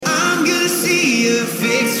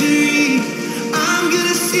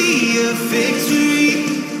see a victory.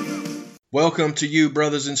 Welcome to you,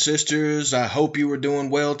 brothers and sisters. I hope you are doing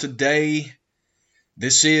well today.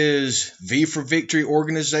 This is V for Victory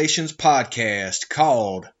Organization's podcast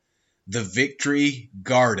called The Victory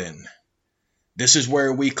Garden. This is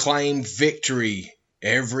where we claim victory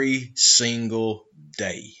every single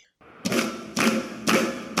day.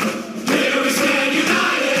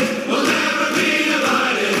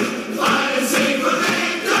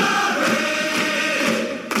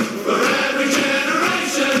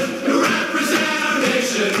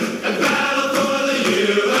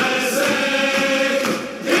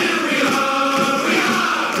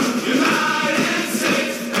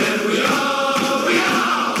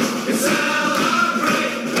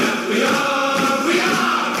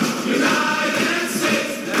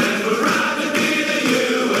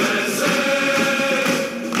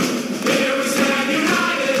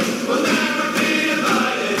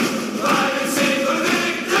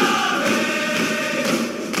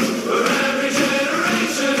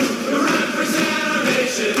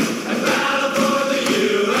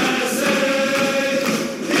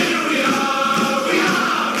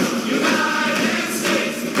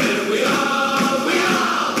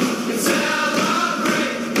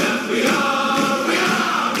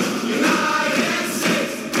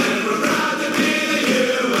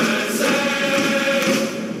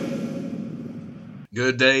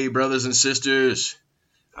 Good day, brothers and sisters.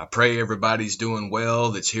 I pray everybody's doing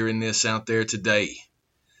well that's hearing this out there today.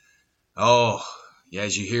 Oh, yeah,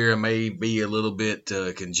 as you hear, I may be a little bit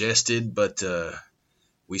congested, but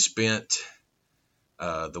we spent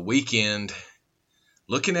the weekend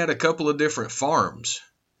looking at a couple of different farms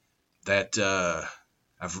that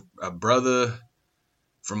a brother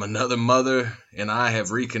from another mother and I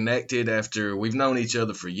have reconnected after we've known each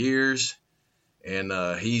other for years.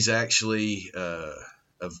 And he's actually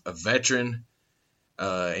a veteran,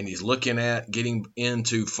 and he's looking at getting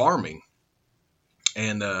into farming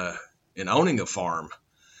and owning a farm.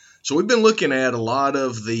 So we've been looking at a lot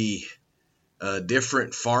of the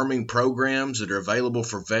different farming programs that are available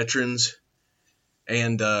for veterans.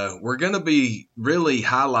 And we're going to be really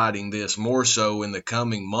highlighting this more so in the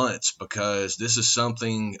coming months because this is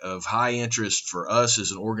something of high interest for us as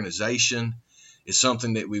an organization. It's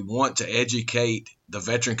something that we want to educate the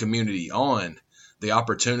veteran community on, the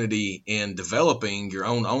opportunity in developing your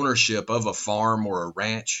own ownership of a farm or a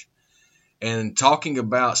ranch, and talking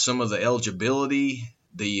about some of the eligibility,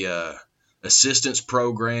 the assistance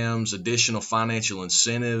programs, additional financial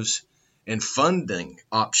incentives, and funding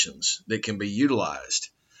options that can be utilized.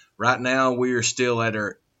 Right now, we are still at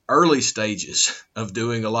our early stages of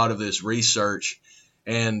doing a lot of this research.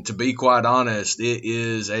 And to be quite honest, it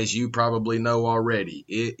is, as you probably know already,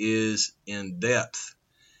 it is in depth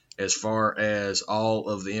as far as all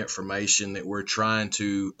of the information that we're trying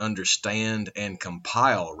to understand and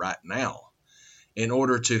compile right now in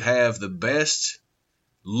order to have the best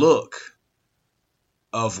look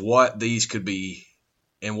of what these could be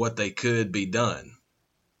and what they could be done.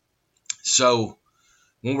 So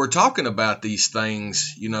when we're talking about these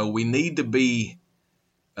things, we need to be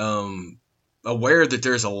aware that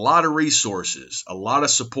there's a lot of resources, a lot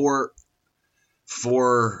of support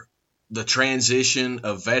for the transition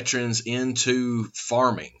of veterans into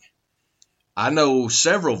farming. I know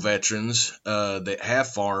several veterans that have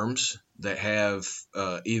farms, that have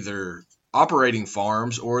either operating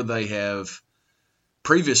farms or they have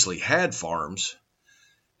previously had farms,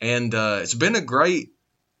 and it's been a great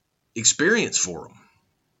experience for them.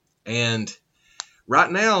 And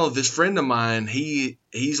right now, this friend of mine,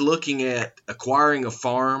 he's looking at acquiring a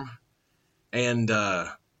farm, and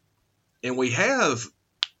we have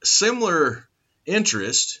similar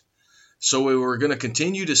interest. So we were going to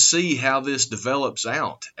continue to see how this develops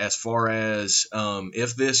out as far as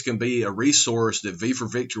if this can be a resource that V for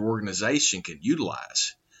Victory organization can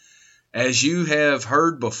utilize. As you have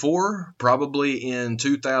heard before, probably in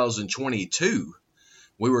 2022,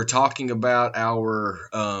 we were talking about our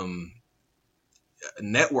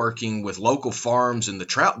networking with local farms in the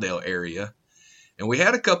Troutdale area. And we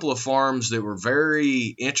had a couple of farms that were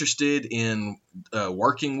very interested in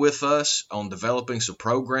working with us on developing some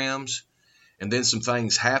programs. And then some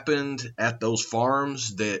things happened at those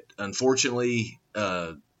farms that unfortunately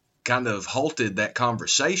kind of halted that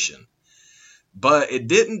conversation. But it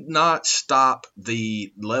did not stop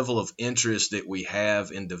the level of interest that we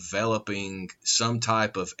have in developing some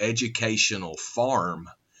type of educational farm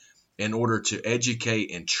in order to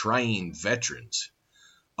educate and train veterans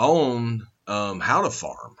on how to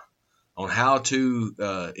farm, on how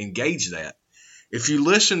to engage that. If you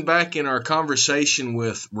listen back in our conversation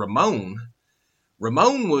with Ramon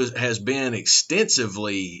Ramon has been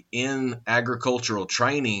extensively in agricultural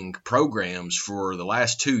training programs for the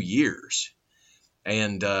last 2 years.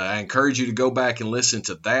 And I encourage you to go back and listen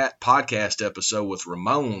to that podcast episode with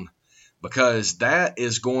Ramon, because that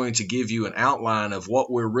is going to give you an outline of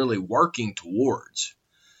what we're really working towards.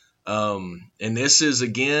 And this is,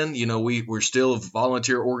 again, we're still a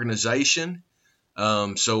volunteer organization.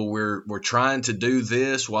 So we're trying to do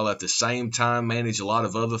this while at the same time manage a lot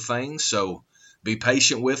of other things. So be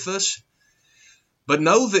patient with us. But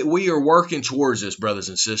know that we are working towards this, brothers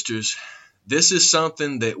and sisters. This is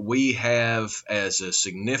something that we have as a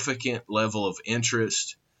significant level of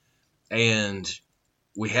interest, and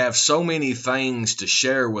we have so many things to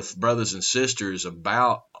share with brothers and sisters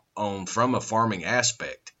about from a farming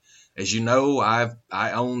aspect. As you know, I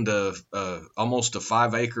owned almost a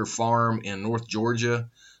 5-acre farm in North Georgia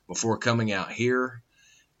before coming out here,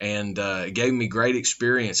 and it gave me great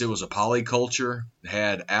experience. It was a polyculture. It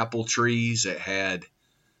had apple trees. It had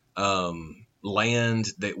land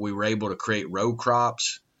that we were able to create row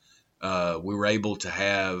crops. We were able to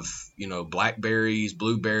have, blackberries,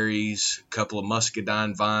 blueberries, a couple of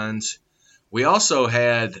muscadine vines. We also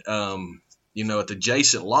had, at the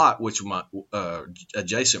adjacent lot, which was my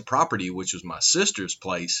adjacent property, which was my sister's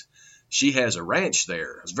place. She has a ranch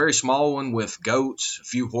there. It's a very small one with goats, a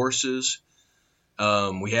few horses.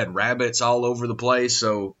 We had rabbits all over the place.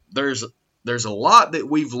 So there's a lot that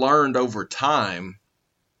we've learned over time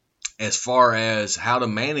as far as how to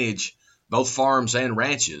manage both farms and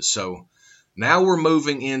ranches. So now we're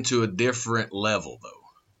moving into a different level, though.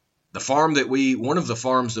 One of the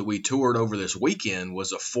farms that we toured over this weekend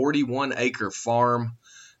was a 41-acre farm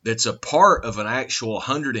that's a part of an actual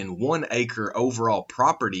 101-acre overall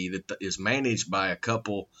property that is managed by a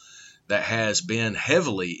couple that has been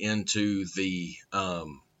heavily into the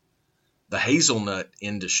hazelnut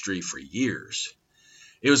industry for years.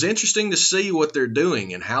 It was interesting to see what they're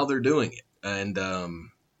doing and how they're doing it, and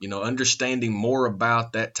understanding more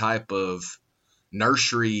about that type of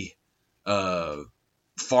nursery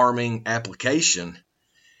farming application.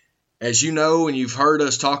 As you know, and you've heard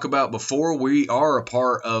us talk about before, we are a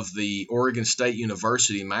part of the Oregon State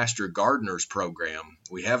University Master Gardeners program.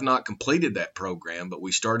 We have not completed that program, but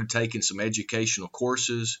we started taking some educational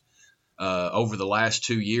courses over the last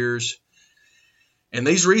 2 years. And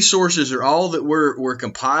these resources are all that we're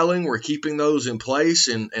compiling. We're keeping those in place,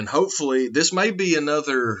 and hopefully this may be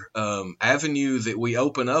another avenue that we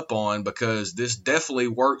open up on, because this definitely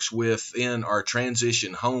works within our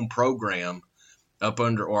transition home program up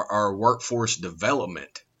under our workforce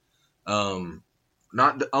development.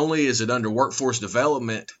 Not only is it under workforce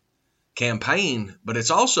development campaign, but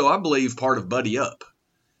it's also, I believe, part of Buddy Up.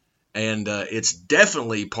 And it's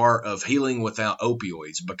definitely part of Healing Without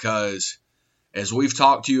Opioids, because as we've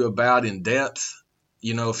talked to you about in depth,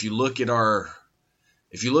 if you look at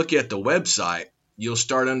the website, you'll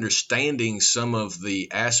start understanding some of the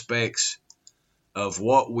aspects of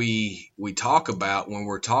what we talk about when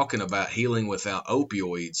we're talking about healing without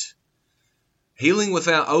opioids. Healing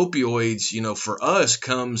without opioids, for us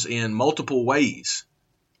comes in multiple ways.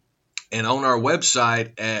 And on our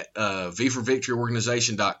website at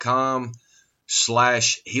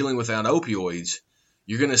vforvictoryorganization.com/healingwithoutopioids,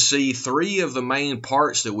 you're going to see 3 of the main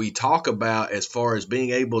parts that we talk about as far as being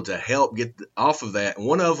able to help get off of that.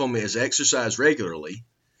 One of them is exercise regularly.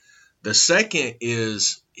 The second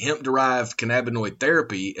is hemp-derived cannabinoid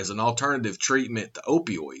therapy as an alternative treatment to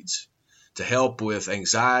opioids to help with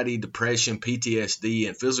anxiety, depression, PTSD,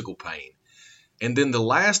 and physical pain. And then the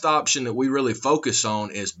last option that we really focus on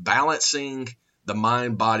is balancing the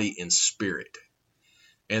mind, body, and spirit.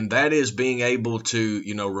 And that is being able to,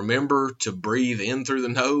 remember to breathe in through the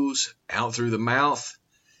nose, out through the mouth.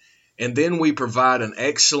 And then we provide an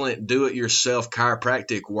excellent do-it-yourself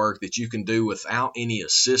chiropractic work that you can do without any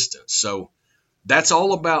assistance. So that's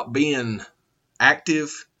all about being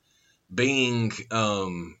active, being,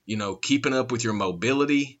 keeping up with your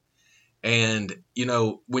mobility. And,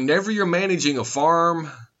 whenever you're managing a farm,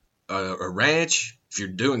 a ranch, if you're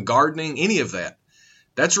doing gardening, any of that,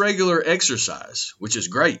 that's regular exercise, which is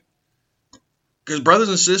great. Because, brothers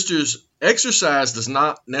and sisters, exercise does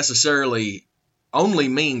not necessarily only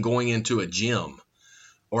mean going into a gym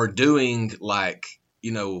or doing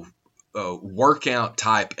workout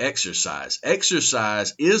type exercise.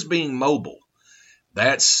 Exercise is being mobile.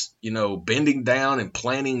 That's, bending down and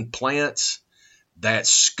planting plants. That's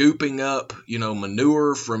scooping up,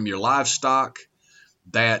 manure from your livestock.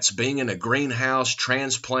 That's being in a greenhouse,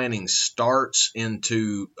 transplanting starts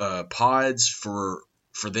into pods for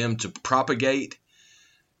them to propagate.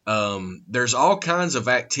 There's all kinds of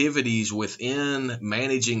activities within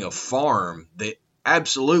managing a farm that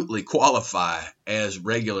absolutely qualify as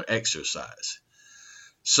regular exercise.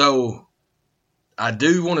 So I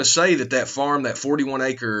do want to say that farm, that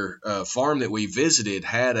 41-acre farm that we visited,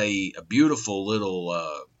 had a beautiful little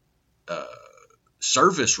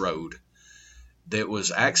service road that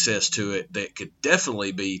was access to it that could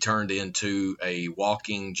definitely be turned into a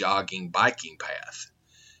walking, jogging, biking path.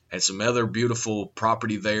 Had some other beautiful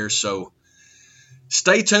property there. So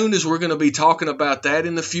stay tuned as we're going to be talking about that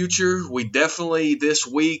in the future. We definitely, this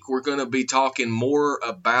week, we're going to be talking more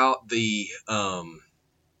about the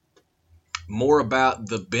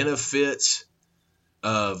benefits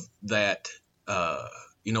of that,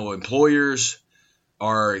 employers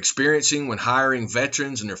are experiencing when hiring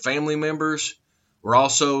veterans and their family members. We're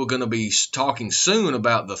also going to be talking soon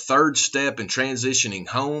about the third step in transitioning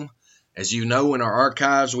home. As you know, in our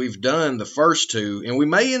archives, we've done the first two, and we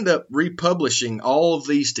may end up republishing all of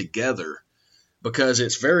these together because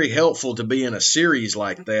it's very helpful to be in a series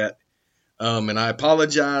like that. And I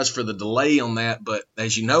apologize for the delay on that, but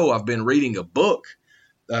as you know, I've been reading a book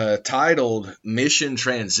titled Mission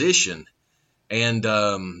Transition, and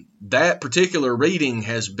that particular reading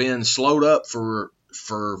has been slowed up for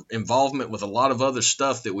involvement with a lot of other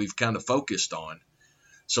stuff that we've kind of focused on.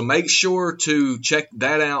 So make sure to check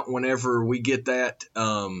that out whenever we get that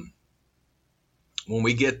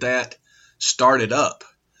started up.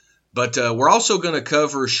 But we're also going to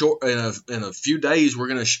cover in a few days. We're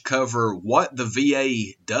going to cover what the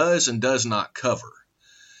VA does and does not cover.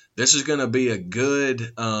 This is going to be a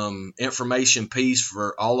good information piece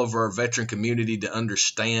for all of our veteran community to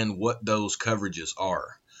understand what those coverages are.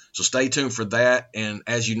 So stay tuned for that. And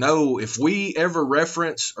as you know, if we ever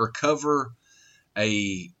reference or cover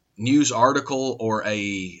a news article or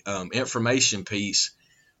a information piece,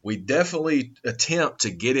 we definitely attempt to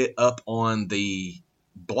get it up on the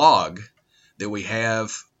blog that we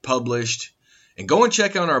have published. And go and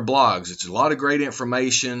check out our blogs. It's a lot of great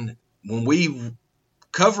information. When we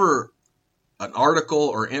cover an article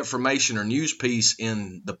or information or news piece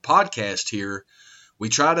in the podcast here, we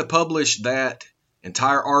try to publish that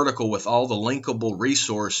entire article with all the linkable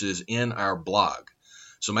resources in our blog.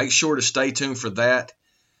 So make sure to stay tuned for that.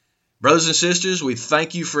 Brothers and sisters, we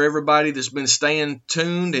thank you for everybody that's been staying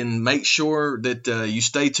tuned, and make sure that you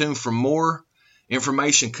stay tuned for more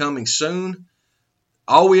information coming soon.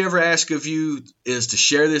 All we ever ask of you is to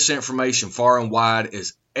share this information far and wide,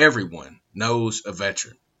 as everyone knows a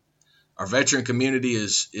veteran. Our veteran community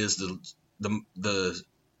is the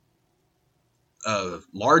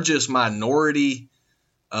largest minority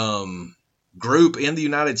group in the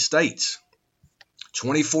United States.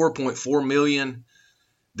 24.4 million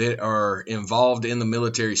that are involved in the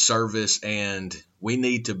military service, and we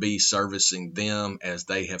need to be servicing them as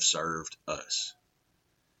they have served us.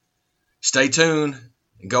 Stay tuned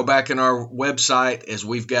and go back in our website, as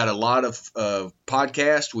we've got a lot of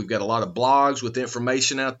podcasts. We've got a lot of blogs with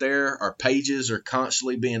information out there. Our pages are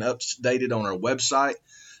constantly being updated on our website,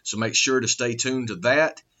 so make sure to stay tuned to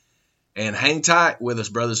that. And hang tight with us,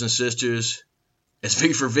 brothers and sisters, as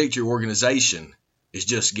V for Victory organization is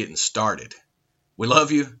just getting started. We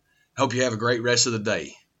love you. Hope you have a great rest of the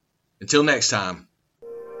day. Until next time.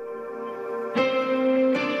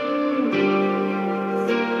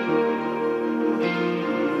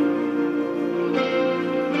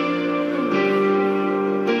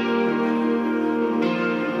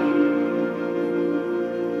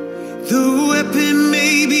 The weapon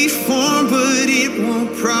may be formed, but it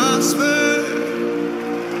won't prosper.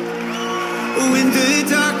 When the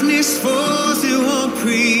darkness falls, it won't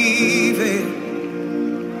prevail.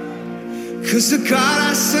 'Cause the God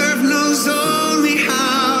I serve knows only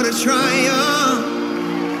how to triumph.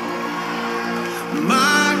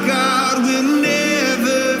 My God will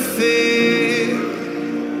never fail.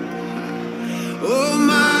 Oh,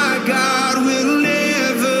 my God will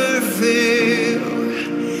never fail.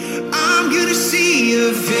 I'm gonna see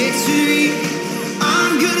a victory.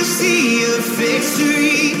 I'm gonna see a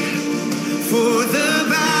victory. For the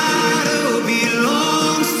battle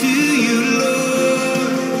belongs to you,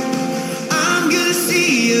 Lord. I'm gonna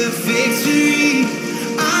see a victory.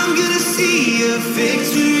 I'm gonna see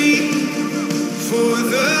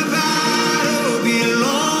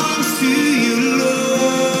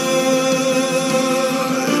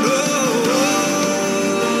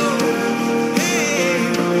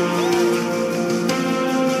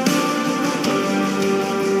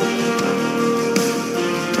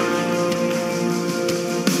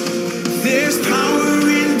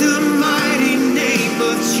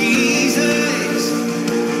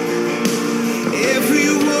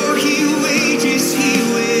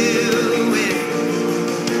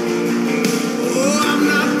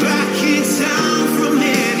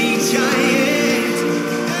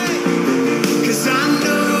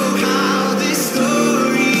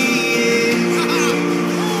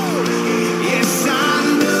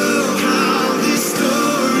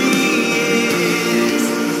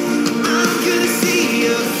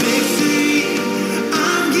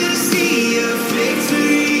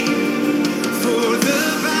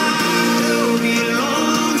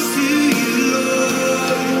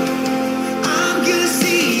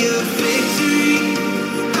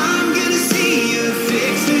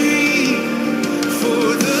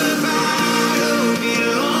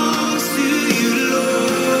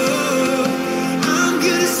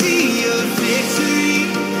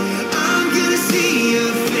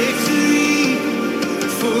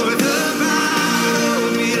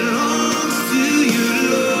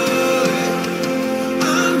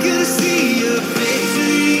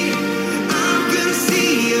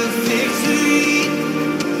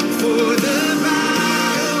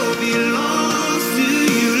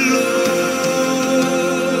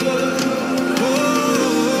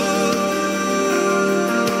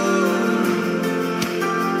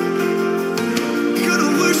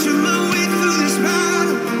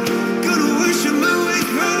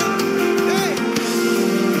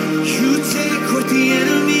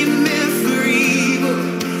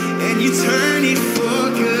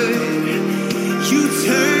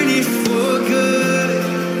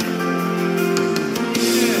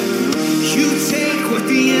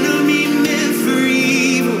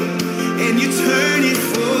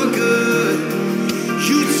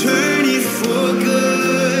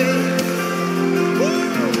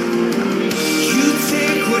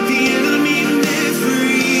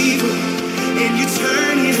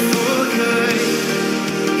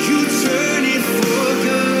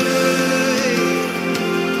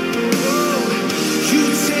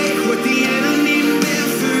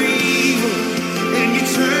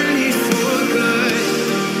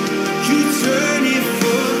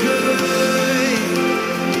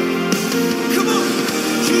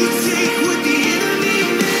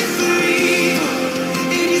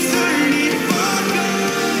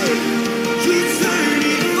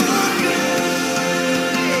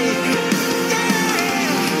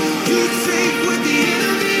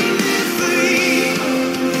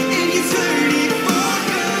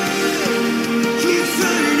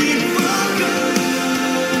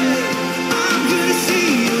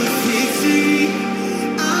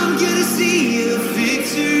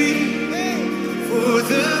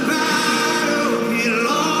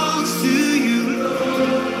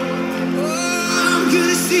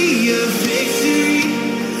see a victory.